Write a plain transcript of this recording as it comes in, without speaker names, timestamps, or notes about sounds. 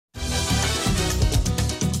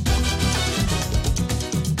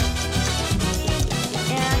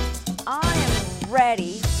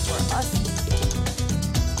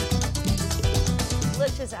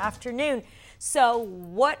delicious afternoon. So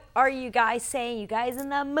what are you guys saying? You guys in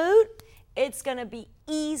the mood? It's gonna be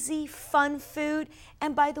easy, fun food.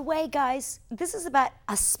 And by the way, guys, this is about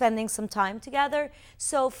us spending some time together.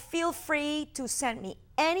 So feel free to send me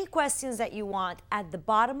any questions that you want at the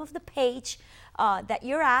bottom of the page that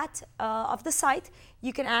you're at of the site.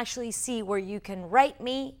 You can actually see where you can write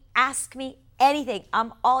me, ask me anything.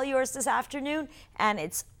 I'm all yours this afternoon, and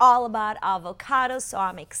it's all about avocados, so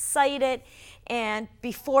I'm excited. And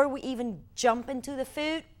before we even jump into the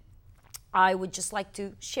food, I would just like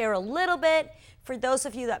to share a little bit for those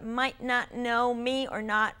of you that might not know me or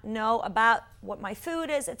not know about what my food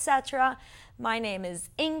is, etc. My name is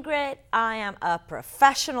Ingrid. I am a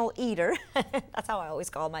professional eater. That's how I always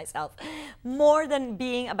call myself. More than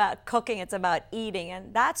being about cooking, it's about eating.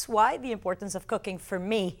 And that's why the importance of cooking for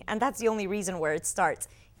me. And that's the only reason where it starts.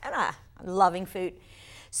 And I'm loving food.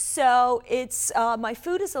 So it's my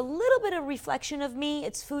food is a little bit of reflection of me.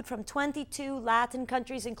 It's food from 22 Latin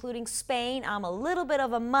countries, including Spain. I'm a little bit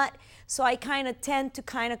of a mutt, so I kind of tend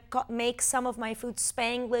to make some of my food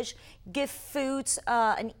Spanglish, give foods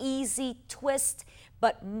an easy twist,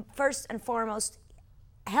 but first and foremost,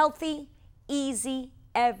 healthy, easy,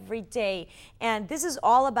 every day. And this is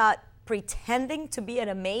all about pretending to be an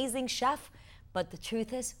amazing chef, but the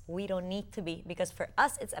truth is we don't need to be, because for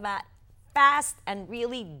us it's about fast and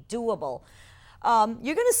really doable.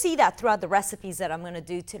 You're gonna see that throughout the recipes that I'm gonna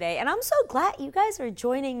do today, and I'm so glad you guys are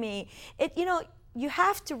joining me. You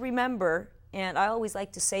have to remember, and I always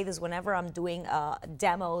like to say this whenever I'm doing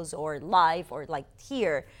demos or live or like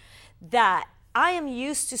here, that I am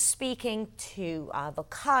used to speaking to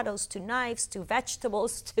avocados, to knives, to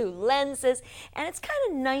vegetables, to lenses, and it's kind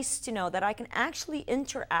of nice to know that I can actually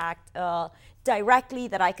interact directly,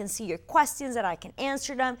 that I can see your questions, that I can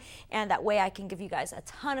answer them, and that way I can give you guys a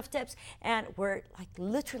ton of tips. And we're like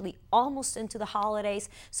literally almost into the holidays,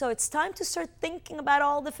 so it's time to start thinking about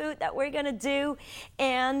all the food that we're gonna do.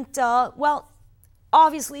 And well,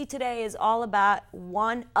 obviously today is all about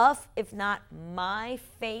one of, if not my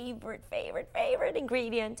favorite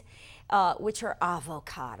ingredient, which are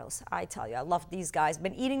avocados. I tell you, I love these guys.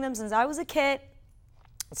 Been eating them since I was a kid.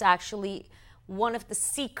 It's actually one of the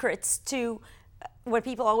secrets to what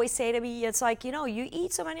people always say to me. It's like, you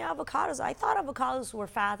eat so many avocados. I thought avocados were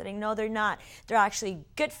fattening. No, they're not. They're actually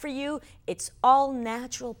good for you. It's all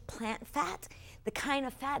natural plant fat. The kind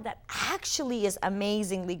of fat that actually is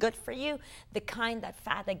amazingly good for you. The kind of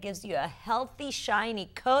fat that gives you a healthy, shiny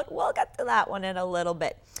coat. We'll get to that one in a little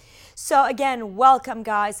bit. So again, welcome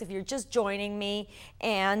guys if you're just joining me.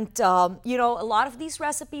 And a lot of these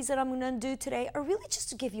recipes that I'm gonna do today are really just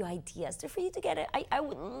to give you ideas. They're for you to get it. I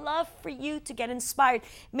would love for you to get inspired.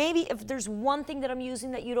 Maybe if there's one thing that I'm using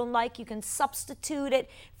that you don't like, you can substitute it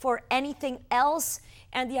for anything else.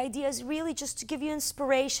 And the idea is really just to give you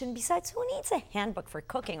inspiration. Besides, who needs a handbook for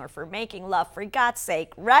cooking or for making love, for God's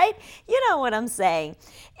sake, right? You know what I'm saying.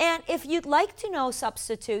 And if you'd like to know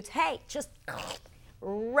substitutes, hey, just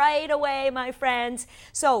right away, my friends.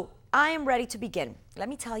 So I am ready to begin. Let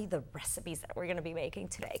me tell you the recipes that we're gonna be making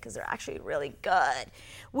today, because they're actually really good.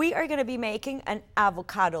 We are gonna be making an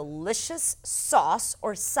avocadolicious sauce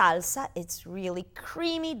or salsa. It's really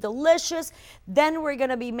creamy, delicious. Then we're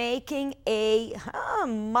gonna be making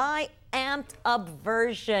my amped up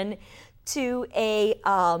version to a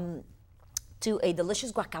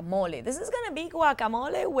delicious guacamole. This is gonna be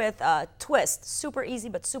guacamole with a twist. Super easy,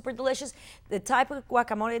 but super delicious. The type of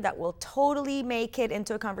guacamole that will totally make it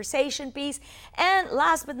into a conversation piece. And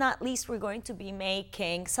last but not least, we're going to be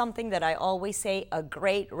making something that I always say, a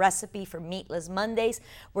great recipe for Meatless Mondays.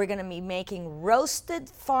 We're gonna be making roasted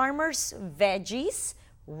farmers veggies,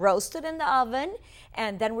 roasted in the oven,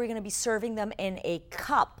 and then we're gonna be serving them in a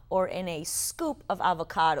cup or in a scoop of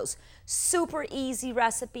avocados. Super easy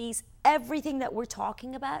recipes. Everything that we're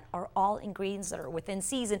talking about are all ingredients that are within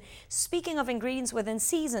season. Speaking of ingredients within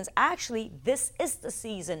seasons, actually this is the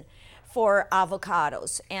season for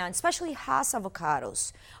avocados, and especially Hass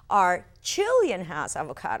avocados are Chilean Hass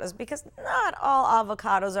avocados, because not all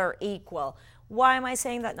avocados are equal. Why am I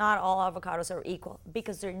saying that not all avocados are equal?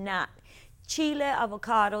 Because they're not. Chile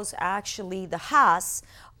avocados, actually the Hass,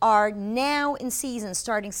 are now in season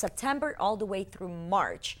starting September all the way through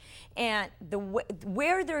March. And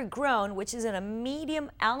where they're grown, which is in a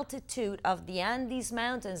medium altitude of the Andes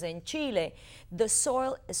Mountains in Chile, the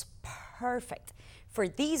soil is perfect for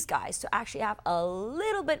these guys to actually have a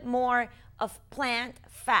little bit more of plant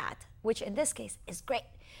fat, which in this case is great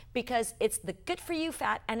because it's the good for you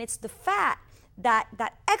fat, and it's the fat that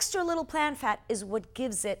extra little plant fat is what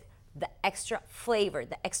gives it the extra flavor,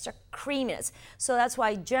 the extra creaminess. So that's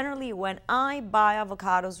why generally when I buy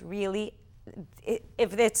avocados, really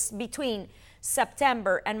if it's between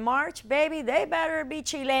September and March, baby, they better be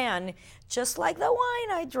Chilean, just like the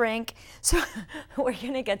wine I drink. So we're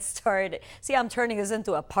gonna get started. See, I'm turning this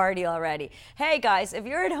into a party already. Hey guys, if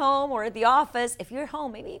you're at home or at the office, if you're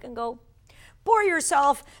home, maybe you can go pour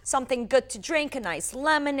yourself something good to drink, a nice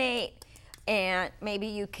lemonade, and maybe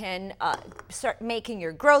you can start making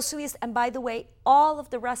your groceries. And by the way, all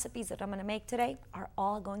of the recipes that I'm gonna make today are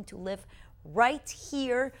all going to live right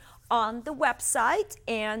here on the website,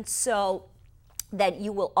 and so that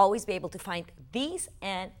you will always be able to find these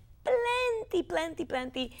and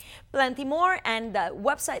plenty more. And the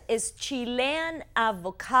website is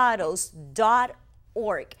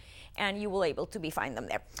ChileanAvocados.org, and you will able to find them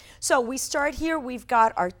there. So we start here. We've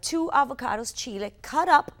got our 2 avocados chile cut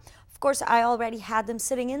up. Of course, I already had them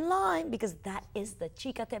sitting in line because that is the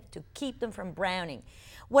chica tip, to keep them from browning.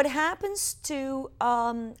 What happens to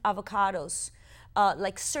avocados,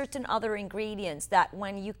 like certain other ingredients, that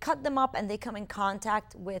when you cut them up and they come in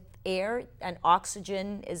contact with air and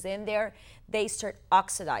oxygen is in there, they start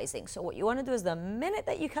oxidizing. So what you want to do is, the minute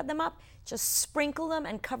that you cut them up, just sprinkle them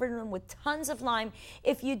and cover them with tons of lime.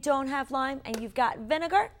 If you don't have lime and you've got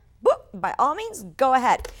vinegar, by all means, go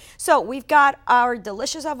ahead. So we've got our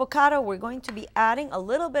delicious avocado. We're going to be adding a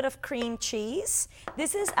little bit of cream cheese.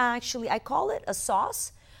 This is actually, I call it a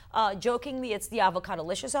sauce. Jokingly, it's the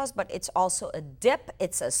Avocadolicious Sauce, but it's also a dip,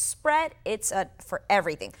 it's a spread, it's for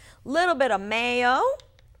everything. Little bit of mayo,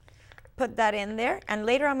 put that in there, and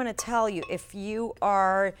later I'm going to tell you, if you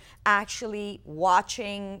are actually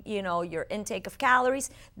watching, your intake of calories,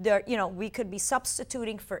 there, we could be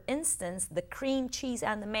substituting, for instance, the cream cheese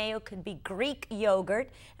and the mayo could be Greek yogurt,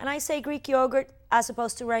 and I say Greek yogurt as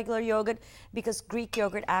opposed to regular yogurt because Greek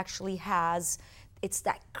yogurt actually has, it's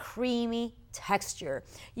that creamy texture.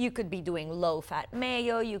 You could be doing low-fat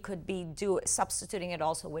mayo, you could be substituting it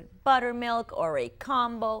also with buttermilk or a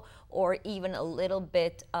combo, or even a little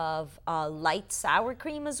bit of light sour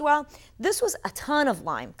cream as well. This was a ton of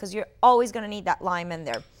lime because you're always going to need that lime in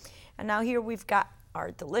there. And now here we've got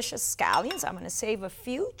our delicious scallions. I'm going to save a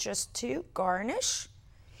few just to garnish.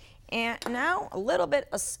 And now a little bit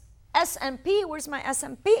of SMP. Where's my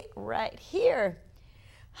SMP? Right here.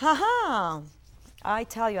 Haha. I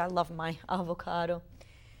tell you, I love my avocado.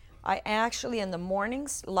 I actually, in the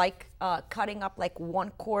mornings, like cutting up like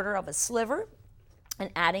 1/4 of a sliver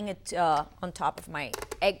and adding it on top of my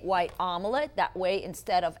egg white omelet. That way,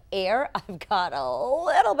 instead of air, I've got a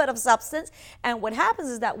little bit of substance. And what happens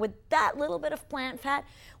is that with that little bit of plant fat,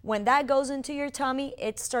 when that goes into your tummy,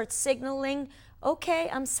 it starts signaling, okay,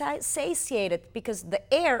 I'm satiated, because the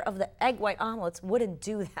air of the egg white omelets wouldn't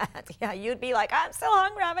do that. Yeah, you'd be like, I'm still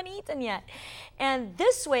hungry, I haven't eaten yet. And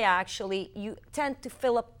this way, actually, you tend to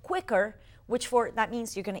fill up quicker, that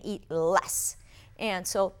means you're gonna eat less. And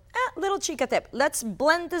so, little chica tip, let's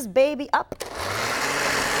blend this baby up.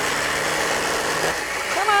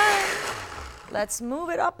 Come on, let's move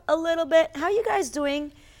it up a little bit. How you guys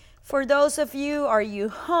doing? For those of you, are you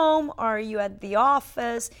home? Are you at the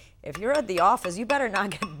office? If you're at the office, you better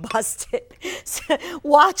not get busted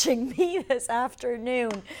watching me this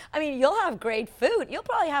afternoon. I mean, you'll have great food. You'll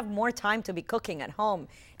probably have more time to be cooking at home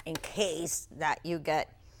in case that you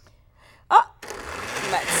get... Oh,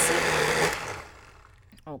 let's see.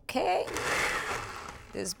 Okay.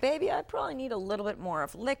 This baby, I probably need a little bit more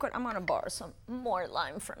of liquid. I'm going to borrow some more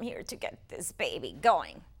lime from here to get this baby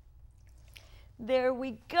going. There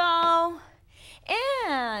we go.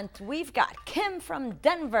 And we've got Kim from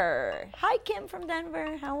Denver. Hi, Kim from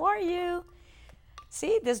Denver. How are you?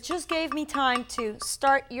 See, this just gave me time to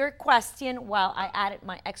start your question while I added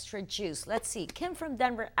my extra juice. Let's see. Kim from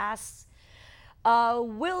Denver asks,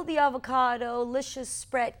 will the Avocadolicious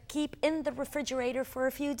spread keep in the refrigerator for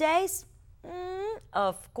a few days?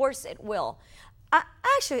 Of course it will.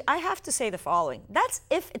 Actually, I have to say the following. That's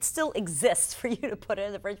if it still exists for you to put it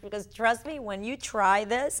in the fridge, because trust me, when you try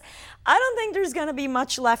this, I don't think there's going to be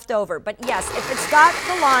much left over. But yes, if it's got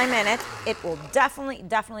the lime in it, it will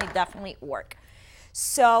definitely work.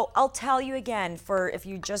 So I'll tell you again, for if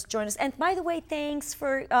you just joined us. And by the way, thanks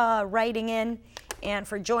for writing in and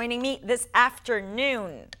for joining me this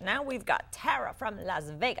afternoon. Now we've got Tara from Las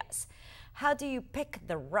Vegas. How do you pick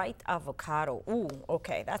the right avocado? Ooh,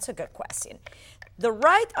 okay, that's a good question. The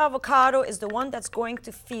right avocado is the one that's going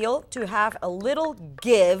to have a little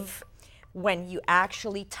give when you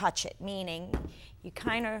actually touch it, meaning you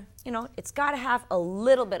kind of, it's got to have a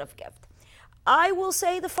little bit of give. I will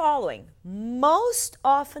say the following. Most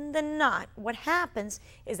often than not, what happens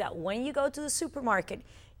is that when you go to the supermarket,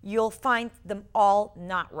 you'll find them all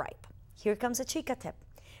not ripe. Here comes a chica tip.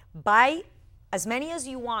 Buy as many as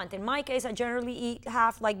you want. In my case, I generally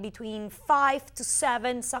have like between 5 to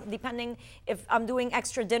 7, depending if I'm doing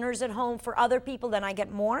extra dinners at home for other people, then I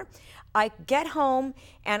get more. I get home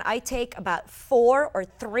and I take about 4 or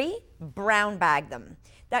 3, brown bag them.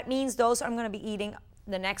 That means those I'm going to be eating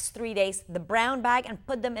the next 3 days. The brown bag and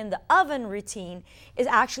put them in the oven routine is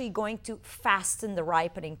actually going to fasten the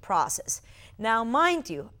ripening process. Now, mind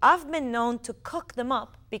you, I've been known to cook them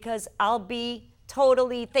up because I'll be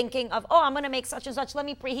totally thinking of, oh, I'm going to make such and such. Let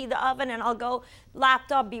me preheat the oven and I'll go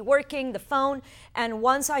laptop, be working, the phone. And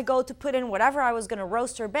once I go to put in whatever I was going to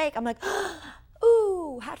roast or bake, I'm like,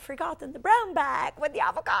 ooh, had forgotten the brown bag with the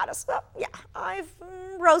avocado stuff. Yeah, I've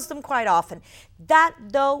roast them quite often. That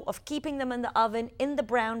dough of keeping them in the oven in the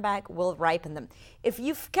brown bag will ripen them. If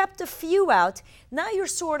you've kept a few out, now you're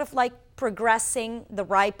sort of like progressing the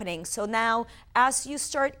ripening. So now as you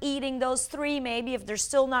start eating those 3, maybe if they're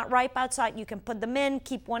still not ripe outside, you can put them in,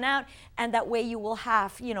 keep one out, and that way you will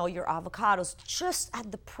have, you know, your avocados just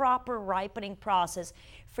at the proper ripening process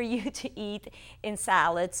for you to eat in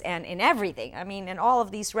salads and in everything. I mean, in all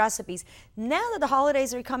of these recipes. Now that the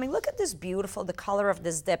holidays are coming, look at this beautiful, the color of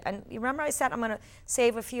this dip. And you remember I said I'm going to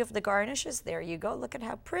save a few of the garnishes? There you go. Look at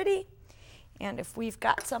how pretty. And if we've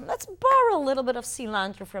got some, let's borrow a little bit of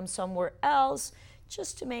cilantro from somewhere else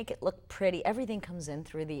just to make it look pretty. Everything comes in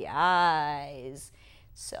through the eyes.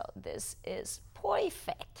 So this is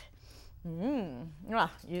perfect.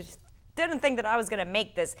 You didn't think that I was going to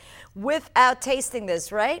make this without tasting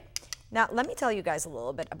this, right? Now, let me tell you guys a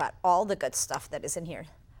little bit about all the good stuff that is in here.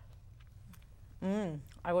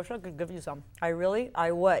 I wish I could give you some. I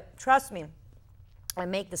would. Trust me. I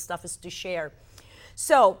make this stuff is to share.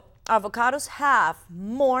 So, avocados have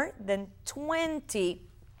more than 20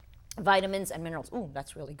 vitamins and minerals. Ooh,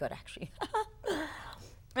 that's really good, actually.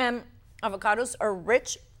 Avocados are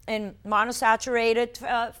rich in monosaturated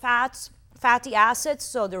fats, fatty acids,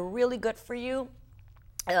 so they're really good for you.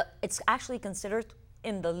 It's actually considered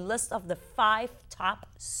in the list of the 5 top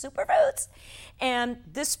superfoods. And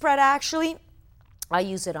this spread, actually, I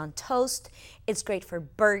use it on toast. It's great for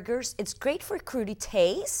burgers. It's great for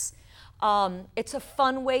crudités. It's a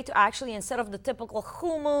fun way to actually, instead of the typical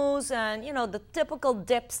hummus and, you know, the typical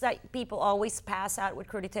dips that people always pass out with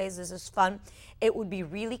crudités, this is fun. It would be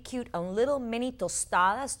really cute on little mini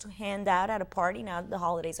tostadas to hand out at a party now that the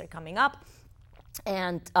holidays are coming up.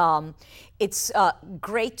 And it's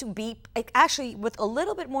great to be, actually, with a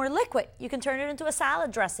little bit more liquid, you can turn it into a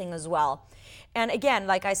salad dressing as well. And again,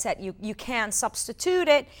 like I said, you can substitute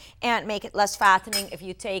it and make it less fattening if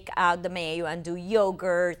you take out the mayo and do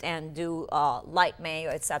yogurt and do light mayo,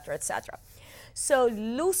 etc., etc. So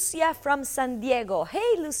Lucia from San Diego.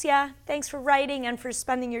 Hey, Lucia, thanks for writing and for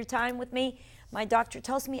spending your time with me. My doctor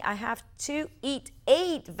tells me I have to eat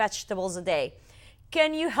 8 vegetables a day.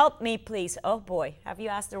 Can you help me, please? Oh boy, have you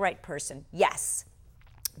asked the right person? Yes.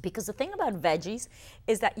 Because the thing about veggies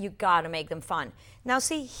is that you gotta make them fun. Now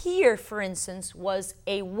see, here, for instance, was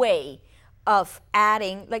a way of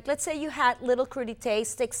adding, like let's say you had little crudité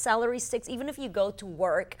sticks, celery sticks, even if you go to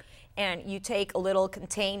work and you take a little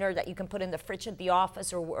container that you can put in the fridge at the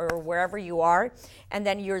office or wherever you are, and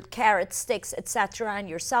then your carrot sticks, etc., and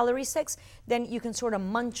your celery sticks, then you can sort of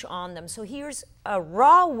munch on them. So here's a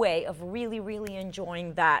raw way of really, really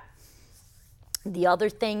enjoying that. The other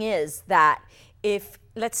thing is that if,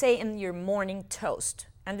 let's say in your morning toast,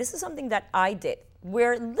 and this is something that I did,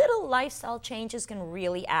 where little lifestyle changes can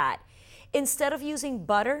really add. Instead of using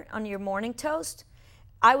butter on your morning toast,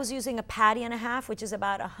 I was using a patty and a half, which is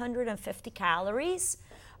about 150 calories,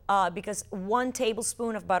 because 1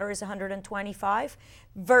 tablespoon of butter is 125,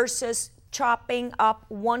 versus chopping up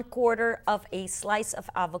 1/4 of a slice of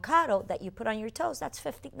avocado that you put on your toast. That's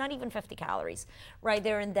 50, not even 50 calories right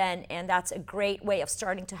there and then. And that's a great way of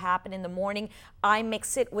starting to happen in the morning. I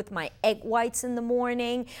mix it with my egg whites in the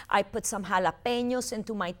morning. I put some jalapenos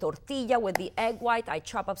into my tortilla with the egg white. I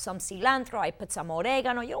chop up some cilantro. I put some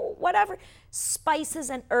oregano, you know, whatever. Spices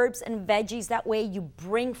and herbs and veggies. That way you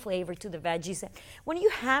bring flavor to the veggies. When you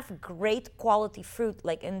have great quality fruit,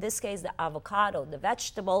 like in this case, the avocado, the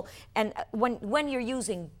vegetable, and when you're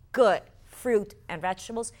using good fruit and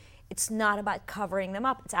vegetables, it's not about covering them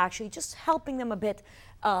up. It's actually just helping them a bit,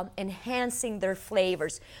 enhancing their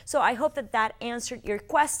flavors. So I hope that that answered your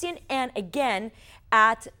question. And again,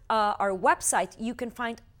 at our website, you can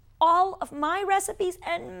find all of my recipes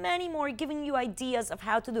and many more, giving you ideas of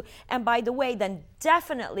how to do. And by the way, then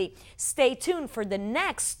definitely stay tuned for the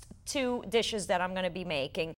next 2 dishes that I'm going to be making.